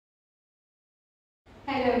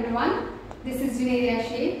Hello everyone, this is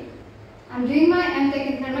Junaid. I am doing my M.Tech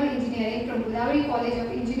in Thermal Engineering from Godavari College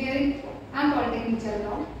of Engineering and Polytechnic,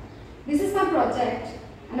 Jalgaon. This is my project,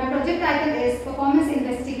 and our project title is Performance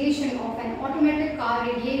Investigation of an Automatic Car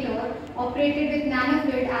Radiator Operated with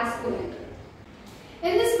Nanofluid as Coolant.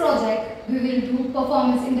 In this project, we will do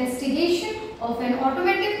performance investigation of an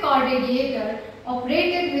automatic car radiator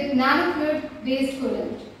operated with nanofluid based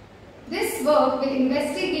coolant. This work will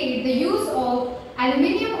investigate the use of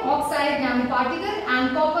aluminium oxide nanoparticle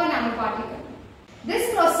and copper nanoparticle.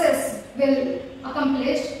 This process will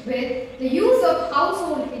accomplished with the use of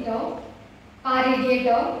household heater, car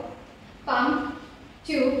radiator, pump,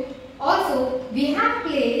 tube. Also, we have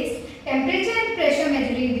placed temperature and pressure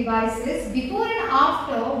measuring devices before and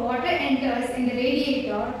after water enters in the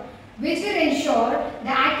radiator, which will ensure the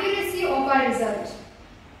accuracy of our result.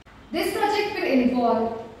 This project will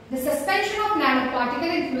involve the suspension of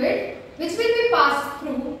nanoparticle in fluid, which will be passed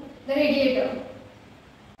through the radiator.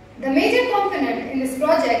 The major component in this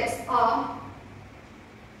project are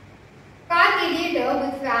car radiator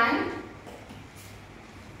with fan,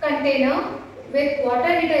 container with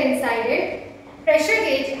water heater inside it, pressure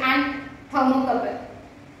gauge and thermocouple.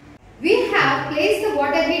 We have placed the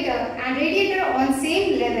water heater and radiator on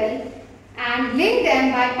same level and linked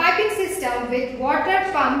them by piping system with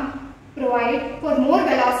water pump provide for more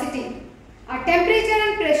velocity. Our temperature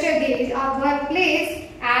and pressure gauge were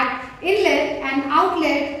placed at inlet and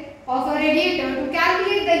outlet of a radiator to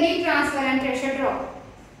calculate the heat transfer and pressure drop.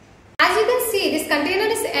 As you can see, this container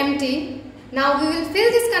is empty. Now we will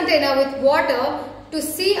fill this container with water to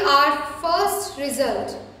see our first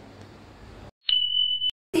result.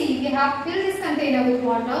 See, we have filled this container with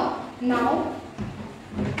water. Now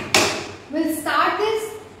we'll start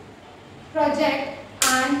this project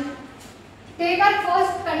and take our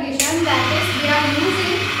first condition, that is we are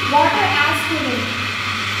using water as coolant.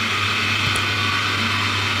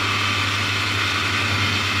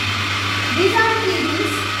 These are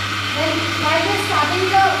TVs while we are starting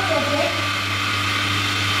the project.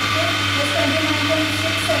 Okay, this container is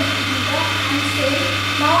 6 cm and stay.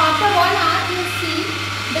 Now after 1 hour you will see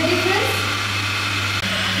the difference.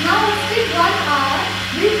 Now after 1 hour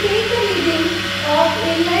we will take the reading of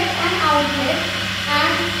inlet and outlet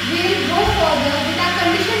and we will go further with our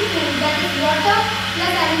condition 2, that is water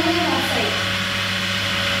plus aluminium oxide.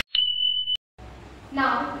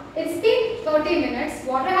 Now it's been 30 minutes,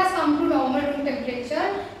 water has come to normal room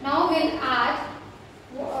temperature. Now we'll add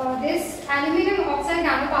this aluminium oxide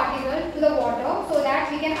nanoparticle to the water so that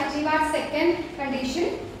we can achieve our second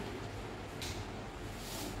condition.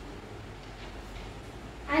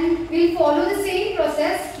 And we'll follow the same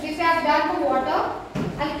process which we have done for water.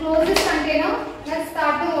 I'll close this container. Let's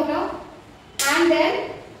start the motor and then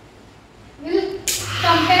we'll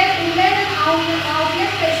compare inlet and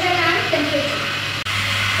outlet pressure and temperature.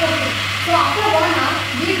 Okay, so after 1 hour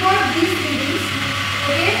we got these readings.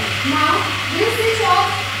 Okay, now we'll switch off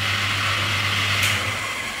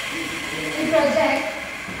the project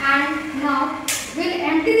and now we'll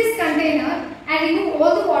empty this container and remove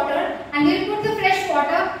all the water and we'll put the fresh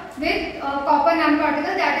water with copper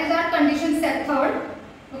nanoparticle, that is our condition set third.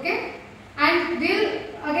 Okay, and we'll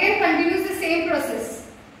again continue the same process.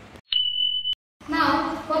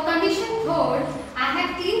 Now for condition third, I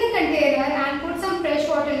have cleaned the container and put some fresh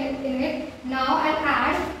water in it. Now I'll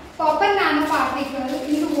add copper nanoparticle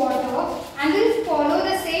into water and we'll follow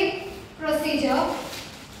the same procedure.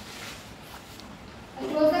 I'll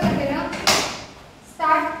close the container,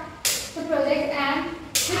 start the project and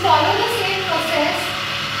we follow the same process.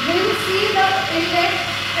 We will see the inlet,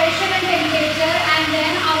 pressure and temperature and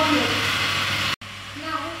then outlet.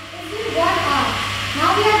 Now it's been 1 hour. Now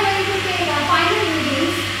we are going to take our final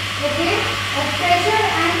readings, okay, of pressure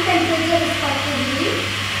and temperature respectively.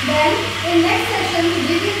 Then in next session we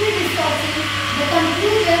will be discussing the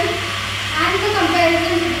conclusion and the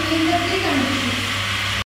comparison between the three conditions.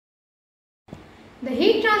 The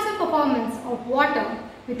heat transfer performance of water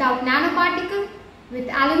without nanoparticle, with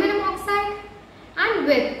aluminium oxide and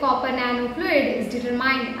with copper nanofluid is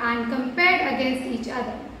determined and compared against each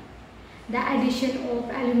other. The addition of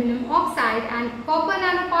aluminium oxide and copper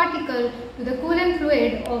nanoparticle to the coolant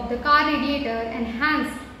fluid of the car radiator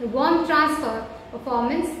enhance the warmth transfer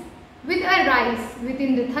performance with a rise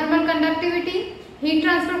within the thermal conductivity, heat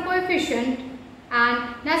transfer coefficient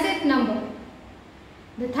and Nusselt number.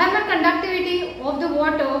 The thermal conductivity of the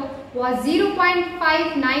water was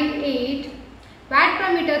 0.598 watt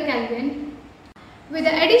per meter Kelvin. With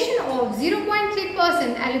the addition of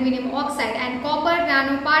 0.3% aluminium oxide and copper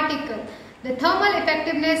nanoparticle, the thermal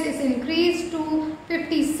effectiveness is increased to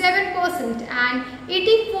 57% and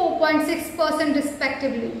 84.6%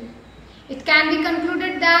 respectively. It can be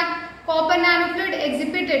concluded that copper nanofluid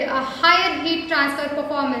exhibited a higher heat transfer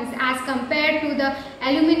performance as compared to the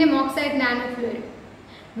aluminum oxide nanofluid,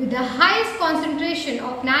 with the highest concentration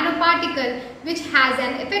of nanoparticle, which has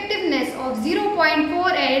an effectiveness of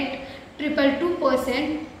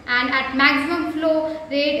 0.4822% and at maximum flow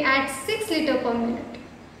rate at 6 liters per minute.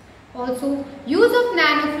 Also, use of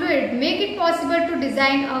nanofluid make it possible to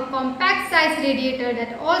design a compact size radiator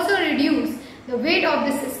that also reduce the weight of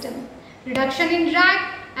the system, reduction in drag,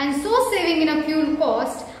 and so saving in a fuel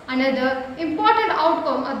cost. Another important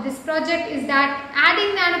outcome of this project is that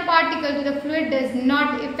adding nanoparticle to the fluid does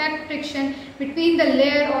not affect friction between the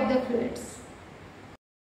layer of the fluids.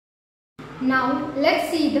 Now let's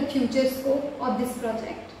see the future scope of this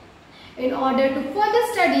project. In order to further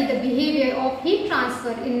study the behavior of heat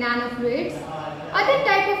transfer in nanofluids, other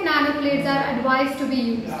type of nanoplates are advised to be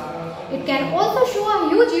used. It can also show a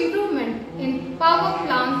huge improvement in power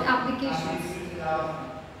plant applications.